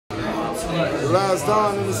The last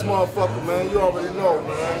Don in this motherfucker, man. You already know,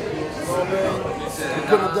 man. You know what I mean? We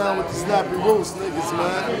putting it down with the Snappy Roots niggas,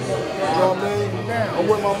 man. You know what I mean? I'm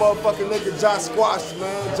with my motherfucking nigga Josh Squash,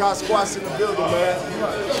 man. Josh Squash in the building, man.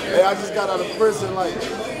 Hey, I just got out of prison like,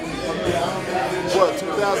 what,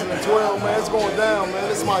 2012, man. It's going down,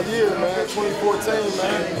 man. It's my year, man. 2014,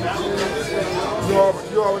 man.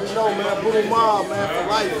 You already know, man. Brutal Mob, man, for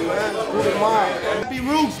life, man. Brutal Mob. Snappy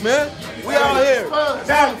Roots, man. We out here.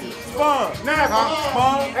 Spawn.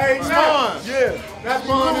 Spawn. Hey, Spawn. Yeah. That's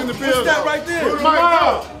Spawn in the building. What's that right there? Brutal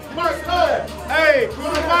Mob. Hey,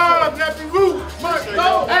 Brutal Mob, Snappy Roots.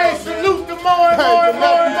 Hey, salute the more. Hey,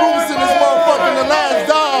 Snappy Roots in this motherfucking the last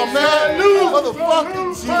dog, man.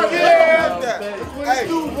 Motherfucker. Yeah. Hey,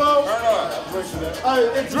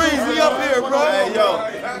 Dreams, we up here, bro. Hey, yo.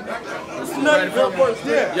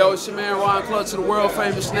 Yo, it's your man Ron Clutch to the world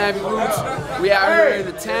famous Snappy Roots. We out here in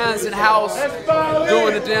the Townsend House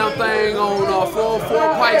doing the damn thing on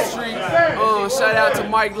 404 Pike Street. Shout out to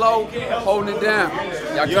Mike Lowe holding it down.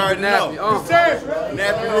 Y'all keep it nappy.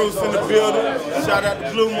 Snappy Roots in the building. Shout out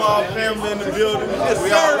to Blue Mob family in the building.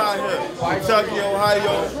 We all out here. Kentucky,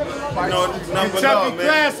 Ohio. You know, number love, man.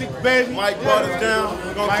 Classic, baby. Mike brought us down.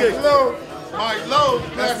 We're gonna kick it. Mike Lowe,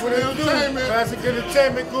 Classic Entertainment. Classic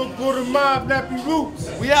Entertainment, good Brutal Mob, Snappy Roots.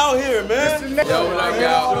 We out here, man. Yo, what up,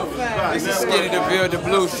 y'all? This is Skinny DeVille, the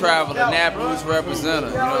Blues Traveler, Snappy Roots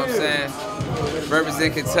representative. You know what I'm saying?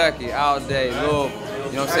 Represent Kentucky all day, Louisville.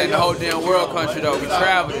 You know what I'm saying? The whole damn world country though. We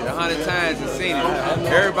traveled it 100 times and seen it.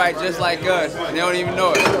 Everybody just like us, and they don't even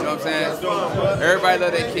know it. You know what I'm saying? Everybody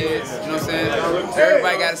love their kids. You know what I'm saying?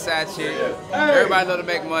 Everybody got a side chick. Everybody love to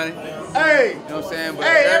make money. Hey, you know what I'm saying? But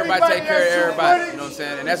everybody take care of everybody. You know what I'm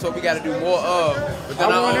saying? And that's what we got to do more of.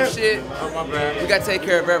 Within our own shit, we got to take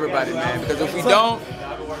care of everybody, man. Because if we don't,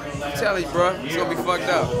 I'm telling you, bro, it's gonna be fucked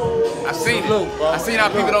up. I seen it. I seen how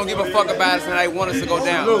people don't give a fuck about us and they want us to go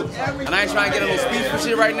down. And I ain't trying to get a little speech for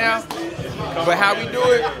shit right now, but how we do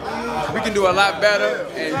it, we can do a lot better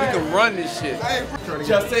and we can run this shit.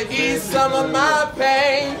 Just to ease some of my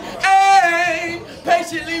pain, ay,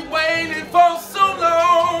 patiently waiting for so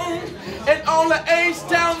long, and all the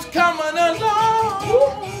H-Towns coming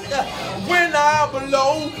along. When I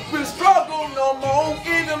below, we'll struggle no more.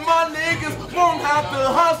 Even my niggas won't have to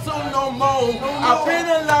hustle no more. I've been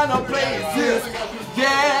a lot of places,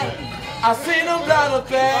 yeah. I've seen a lot of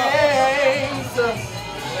things.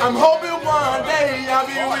 I'm hoping one day I'll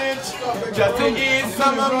be rich, just to ease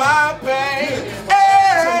some of my pain.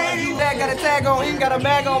 Hey, that got a tag on him, got a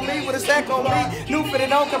bag on me, with a stack on me. New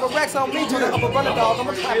fitted on, couple racks on me. Turn it up a runner dog, I'm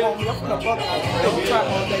a trap on me. I'm from the buck on me. I'm a trap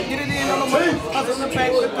all day. Get it in on the money, hustle in the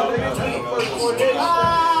bank with a couple of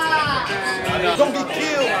Don't get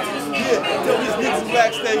killed. Yeah, tell these niggas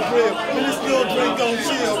backstage real. When they still drink on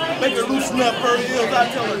chill, make her loosen up her heels. I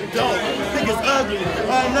tell her don't. Think it's ugly.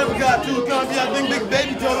 I never got too comfy. I think Big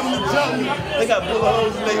Baby told them to jump me. They got bullet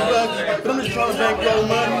holes and they buggy, but I'm just trying to bankroll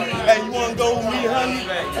money. Hey, you wanna go with me, honey?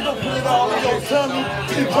 I don't put it all in your tummy.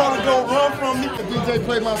 You trying to go run from me? The DJ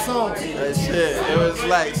played my song. That shit, it was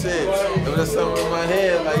like shit. It was something in my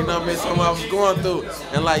head, like, you know what I mean, something I was going through.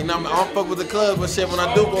 And like, you know what I mean, I don't fuck with the club, but shit, when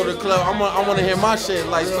I do go to the club, I wanna hear my shit,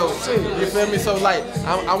 like, so, you feel me? So like,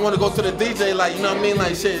 I wanna go to the DJ, like, you know what I mean,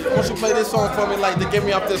 like, shit, once you play this song for me, like, to get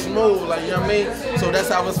me off this mood, like, you know what I mean? So that's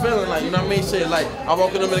how I was feeling, like, you know what I mean, shit, like, I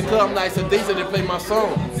walk in the club, I'm like, it's a DJ to play my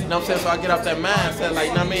song, you know what I'm saying? So I get off that mindset, like,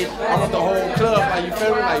 you know what I mean? I want the whole club, like, you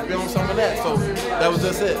feel me? Like, be on some of that, so that was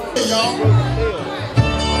just it.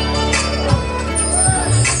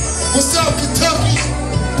 What's up, Kentucky?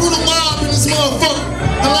 Brutal Mob in this motherfucker.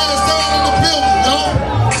 The last dog in the building, y'all.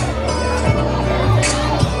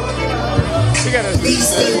 Please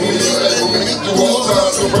stay with me, stay with me. Do all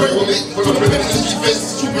times, so pray with me. For the minutes in your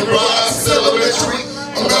faces, you can rise, celebratory.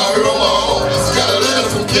 I'm out here on my own. Just got a letter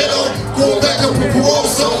from Ghetto. Going back up with parole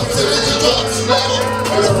songs. Till they just drop this letter.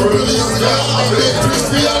 Whatever really is down. I'm ready to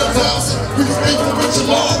be out of house. We can speak for Richard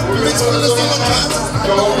Law. We mix with us on the conscience.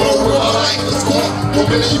 Y'all know where my life is going. Don't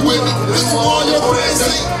believe you with me. This is all your friends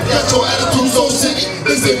say. Got your attitude so shitty.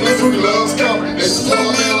 They say misery loves company. They just want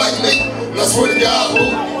a man like me. I swear to God, boo,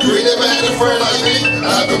 you ain't never had a friend like me.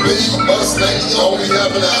 I haven't been eating much lately, only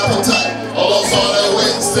having an appetite. I lost all that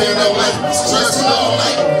weight, staying up late, stressing all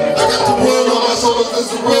night. I got the world on my shoulders,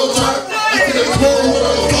 it's a real time. You see this world with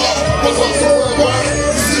a heart, what's up for a word?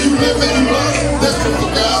 You see you live and you learn, that's from the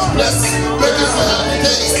God's blessing. Begging for happy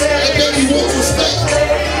days, and baby won't you stay?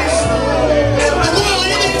 And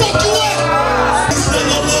where the fuck you at? This is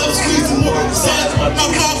I love squeezing more besides my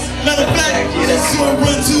mouth. Matter of fact, that's who I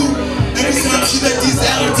run to. Every time she let these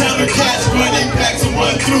out-of-towner cats run impacts and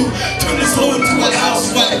run through. Turn this hoe into a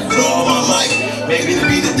housewife with all my life. Maybe to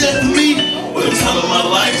be the death to me. But the time of my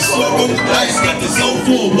life, so I rolled the dice, got this old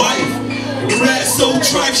for a wife. The rat so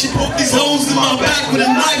tripe, she poked these holes in my back with a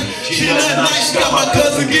knife. She that night, she got my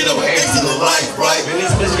cousin get her eggs in the life, right? And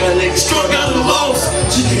this bitch got niggas struck out of the loss.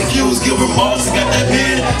 She confused, give her moss, got that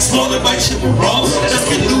man, smaller by Chip and Ross. That's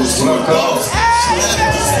good news to her boss. She laughed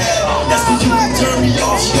and sad, that's when you can turn me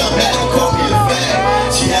off. She got mad and called me a fag.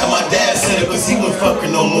 She had my dad set it, cause he wouldn't fuck her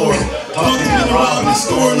no more. Talked to me around the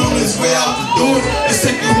store and on his way out the door. They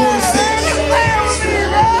said,